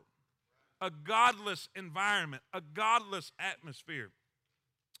world. A godless environment, a godless atmosphere,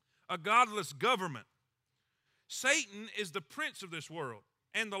 a godless government. Satan is the prince of this world,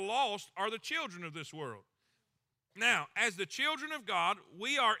 and the lost are the children of this world. Now, as the children of God,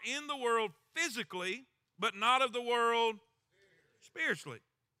 we are in the world physically, but not of the world spiritually.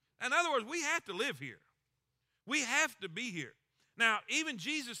 In other words, we have to live here. We have to be here. Now, even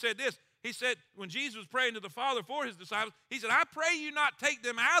Jesus said this. He said, when Jesus was praying to the Father for his disciples, he said, I pray you not take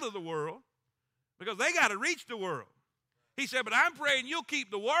them out of the world, because they got to reach the world. He said, but I'm praying you'll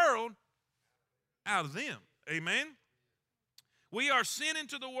keep the world out of them. Amen? We are sent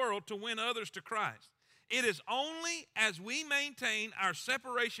into the world to win others to Christ. It is only as we maintain our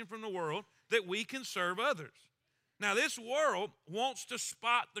separation from the world that we can serve others. Now, this world wants to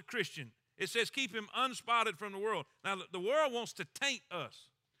spot the Christian. It says keep him unspotted from the world. Now, the world wants to taint us.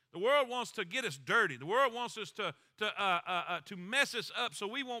 The world wants to get us dirty. The world wants us to mess us up so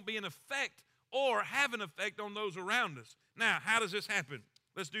we won't be an effect or have an effect on those around us. Now, how does this happen?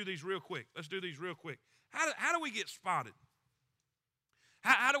 Let's do these real quick. How do we get spotted?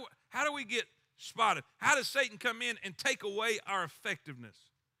 How do we get spotted? How does Satan come in and take away our effectiveness?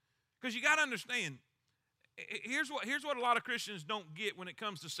 Because you got to understand, here's what a lot of Christians don't get when it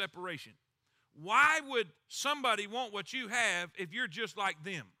comes to separation. Why would somebody want what you have if you're just like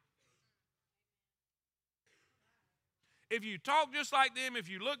them? If you talk just like them, if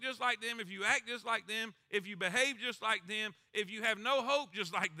you look just like them, if you act just like them, if you behave just like them, if you have no hope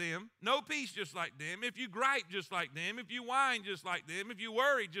just like them, no peace just like them, if you gripe just like them, if you whine just like them, if you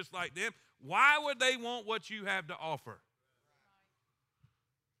worry just like them, why would they want what you have to offer?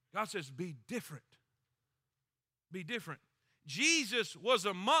 God says, be different. Be different. Jesus was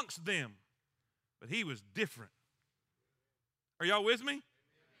amongst them, but he was different. Are y'all with me?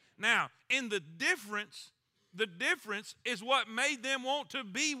 Now, in the difference is what made them want to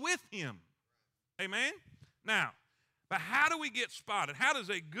be with him. Amen? Now, but how do we get spotted? How does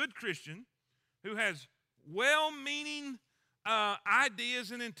a good Christian who has well-meaning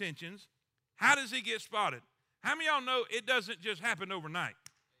ideas and intentions, how does he get spotted? How many of y'all know it doesn't just happen overnight?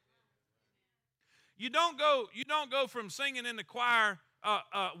 You don't go from singing in the choir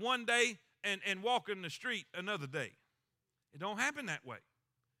one day and walking the street another day. It don't happen that way.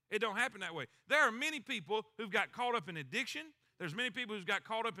 It don't happen that way. There are many people who've got caught up in addiction. There's many people who've got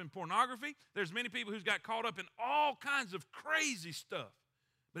caught up in pornography. There's many people who've got caught up in all kinds of crazy stuff.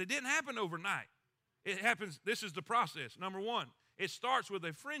 But it didn't happen overnight. It happens, this is the process. Number one, it starts with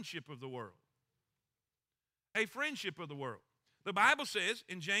a friendship of the world. A friendship of the world. The Bible says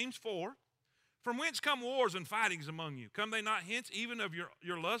in James 4, from whence come wars and fightings among you? Come they not hence even of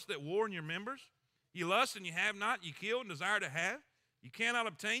your lust that war in your members? You lust and you have not, you kill and desire to have. You cannot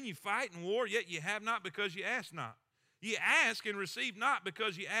obtain, you fight and war, yet you have not because you ask not. Ye ask and receive not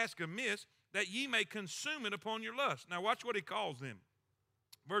because ye ask amiss, that ye may consume it upon your lust. Now watch what he calls them.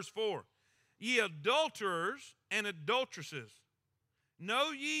 Verse 4, ye adulterers and adulteresses,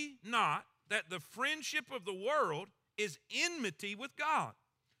 know ye not that the friendship of the world is enmity with God?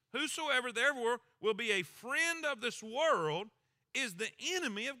 Whosoever therefore will be a friend of this world is the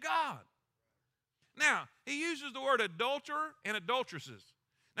enemy of God. Now, he uses the word adulterer and adulteresses.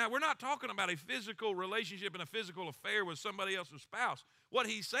 Now, we're not talking about a physical relationship and a physical affair with somebody else's spouse. What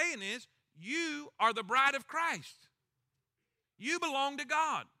he's saying is, you are the bride of Christ. You belong to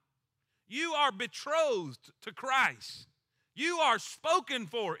God. You are betrothed to Christ. You are spoken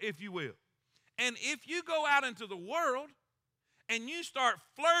for, if you will. And if you go out into the world and you start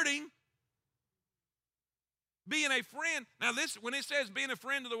flirting, being a friend. Now, this, when it says being a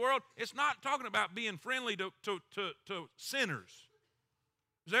friend of the world, it's not talking about being friendly to sinners.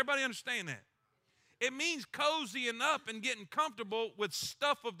 Does everybody understand that? It means cozying up and getting comfortable with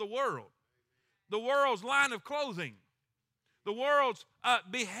stuff of the world. The world's line of clothing. The world's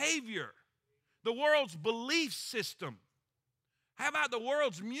behavior. The world's belief system. How about the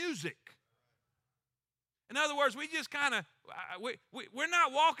world's music? In other words, we just kind of, we're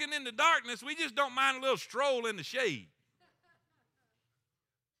not walking in the darkness. We just don't mind a little stroll in the shade.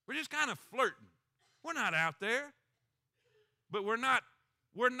 We're just kind of flirting. We're not out there. But we're not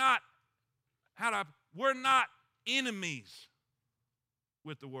enemies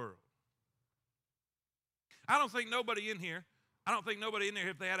with the world. I don't think nobody in here,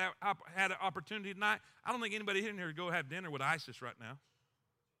 if they had an opportunity tonight, I don't think anybody in here would go have dinner with ISIS right now.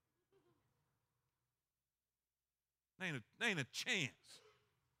 There ain't a chance.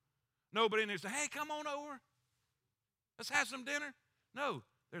 Nobody in there say, hey, come on over. Let's have some dinner. No,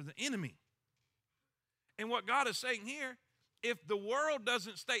 they're the enemy. And what God is saying here if the world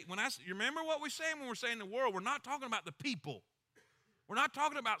doesn't stay, you remember what we're saying when we're saying the world, we're not talking about the people. We're not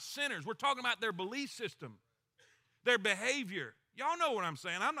talking about sinners. We're talking about their belief system, their behavior. Y'all know what I'm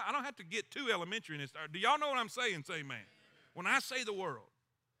saying. I don't have to get too elementary in this. Do y'all know what I'm saying? Say amen. When I say the world,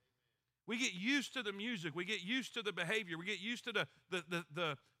 we get used to the music. We get used to the behavior. We get used to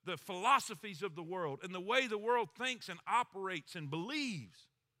the philosophies of the world and the way the world thinks and operates and believes.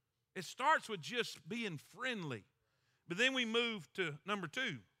 It starts with just being friendly. But then we move to number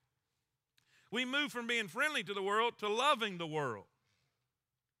 2. We move from being friendly to the world to loving the world.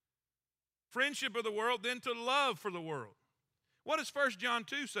 Friendship of the world, then to love for the world. What does 1 John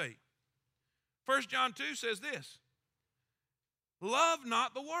 2 say? 1 John 2 says this: love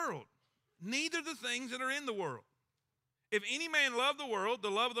not the world, neither the things that are in the world. If any man love the world, the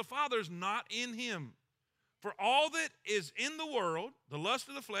love of the Father is not in him. For all that is in the world, the lust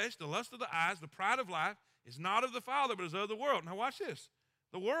of the flesh, the lust of the eyes, the pride of life, is not of the Father, but is of the world. Now watch this.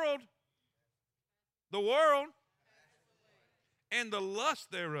 The world, and the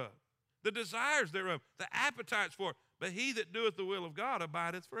lust thereof, the desires thereof, the appetites for it. But he that doeth the will of God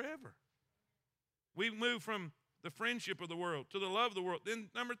abideth forever. We move from the friendship of the world to the love of the world. Then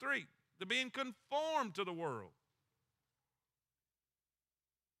number 3, to being conformed to the world.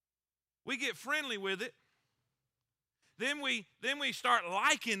 We get friendly with it. Then we start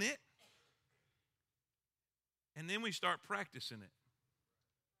liking it. And then we start practicing it.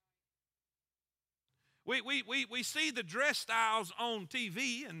 We see the dress styles on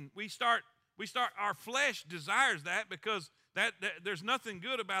TV, and we start our flesh desires that, because that there's nothing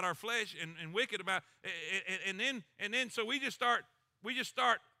good about our flesh and wicked about and then so we just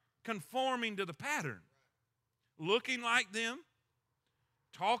start conforming to the pattern. Looking like them,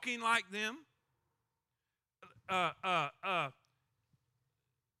 talking like them,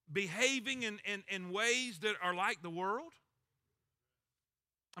 behaving in ways that are like the world.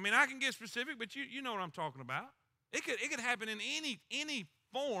 I mean, I can get specific, but you know what I'm talking about. It could happen in any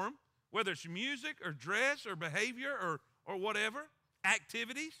form, whether it's music or dress or behavior or whatever,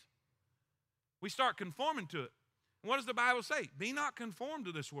 activities. We start conforming to it. And what does the Bible say? Be not conformed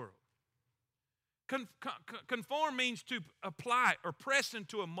to this world. Conform means to apply or press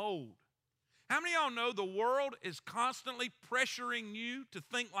into a mold. How many of y'all know the world is constantly pressuring you to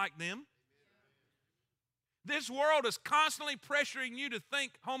think like them? This world is constantly pressuring you to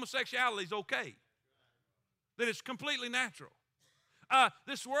think homosexuality is okay, that it's completely natural.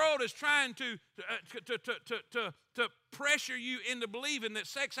 This world is trying to pressure you into believing that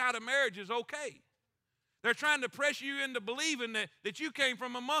sex out of marriage is okay. They're trying to pressure you into believing that you came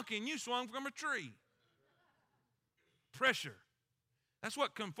from a monkey and you swung from a tree. Pressure. That's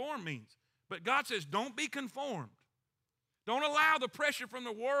what conform means. But God says, don't be conformed. Don't allow the pressure from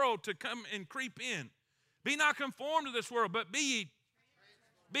the world to come and creep in. Be not conformed to this world, but be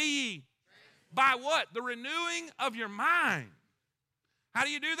ye by what? The renewing of your mind. How do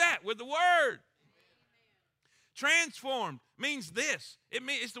you do that? With the word. Transformed means this.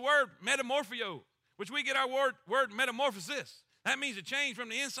 It's the word metamorphio, which we get our word metamorphosis. That means a change from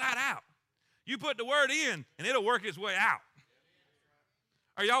the inside out. You put the word in, and it'll work its way out.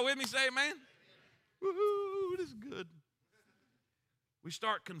 Are y'all with me? Say amen. Woo-hoo, this is good. We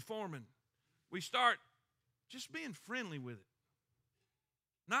start conforming. We start just being friendly with it.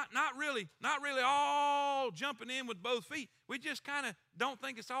 Not really all jumping in with both feet. We just kind of don't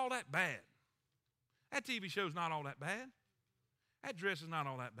think it's all that bad. That TV show's not all that bad. That dress is not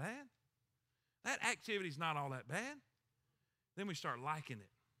all that bad. That activity's not all that bad. Then we start liking it.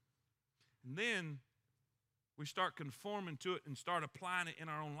 And then we start conforming to it and start applying it in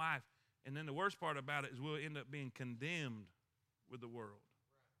our own life. And then the worst part about it is we'll end up being condemned with the world.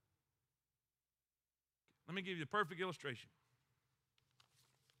 Let me give you a perfect illustration.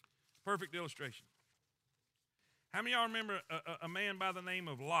 Perfect illustration. How many of y'all remember a man by the name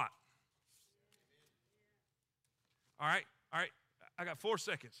of Lot? All right. I got 4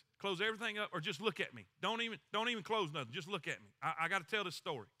 seconds. Close everything up or just look at me. Don't even close nothing. Just look at me. I got to tell this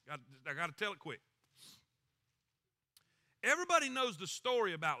story. I got to tell it quick. Everybody knows the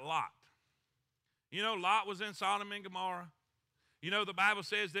story about Lot. You know, Lot was in Sodom and Gomorrah. You know, the Bible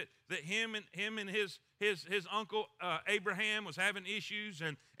says that him and his uncle Abraham was having issues,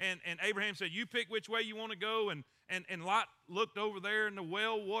 and Abraham said, "You pick which way you want to go." And Lot looked over there in the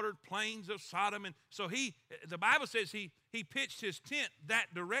well-watered plains of Sodom, and so the Bible says he pitched his tent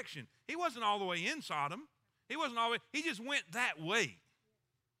that direction. He wasn't all the way in Sodom. He wasn't all the way. He just went that way.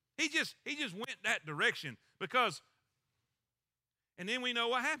 He just went that direction because. And then we know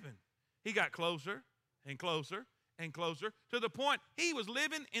what happened. He got closer and closer and closer to the point he was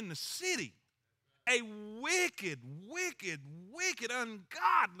living in the city, a wicked, wicked, wicked,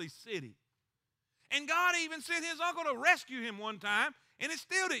 ungodly city. And God even sent his uncle to rescue him one time, and it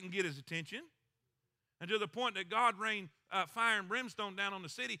still didn't get his attention. And to the point that God rained fire and brimstone down on the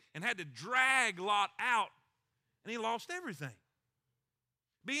city and had to drag Lot out, and he lost everything.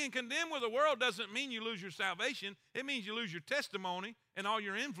 Being condemned with the world doesn't mean you lose your salvation. It means you lose your testimony and all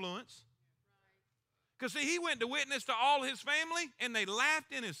your influence. Because, see, he went to witness to all his family, and they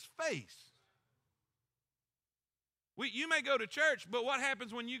laughed in his face. You may go to church, but what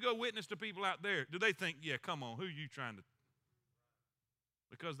happens when you go witness to people out there? Do they think, yeah, come on, who are you trying to?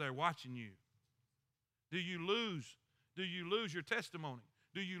 Because they're watching you. Do you lose your testimony?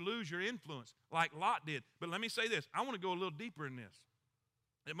 Do you lose your influence like Lot did? But let me say this. I want to go a little deeper in this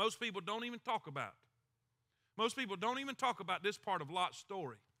that most people don't even talk about. Most people don't even talk about this part of Lot's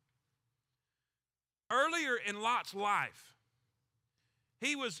story. Earlier in Lot's life,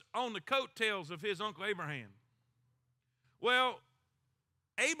 he was on the coattails of his uncle Abraham. Well,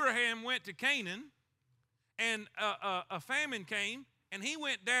 Abraham went to Canaan, and a famine came, and he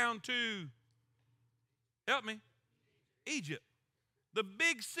went down to, help me, Egypt, the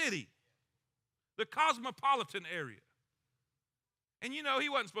big city, the cosmopolitan area. And you know, he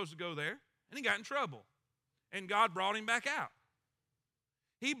wasn't supposed to go there, and he got in trouble, and God brought him back out.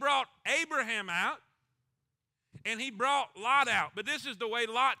 He brought Abraham out, and he brought Lot out. But this is the way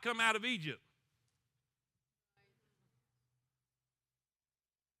Lot come out of Egypt.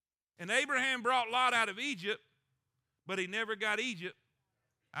 And Abraham brought Lot out of Egypt, but he never got Egypt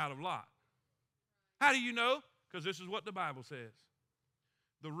out of Lot. How do you know? Because this is what the Bible says.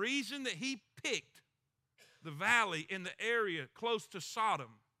 The reason that he picked the valley in the area close to Sodom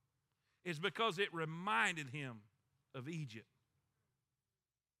is because it reminded him of Egypt.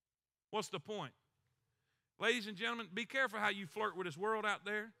 What's the point? Ladies and gentlemen, be careful how you flirt with this world out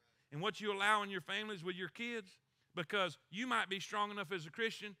there and what you allow in your families with your kids, because you might be strong enough as a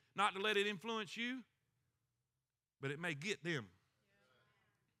Christian not to let it influence you, but it may get them.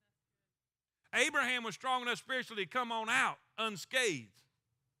 Abraham was strong enough spiritually to come on out unscathed,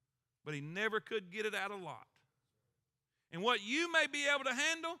 but he never could get it out of Lot. And what you may be able to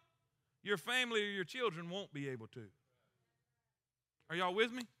handle, your family or your children won't be able to. Are y'all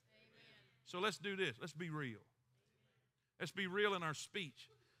with me? Amen. So let's do this. Let's be real. Let's be real in our speech.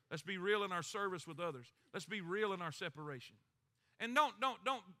 Let's be real in our service with others. Let's be real in our separation. And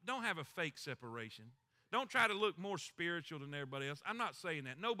don't have a fake separation. Don't try to look more spiritual than everybody else. I'm not saying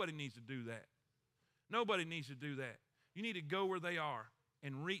that. Nobody needs to do that. Nobody needs to do that. You need to go where they are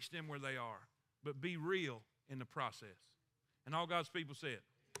and reach them where they are, but be real in the process. And all God's people said,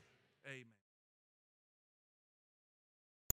 amen.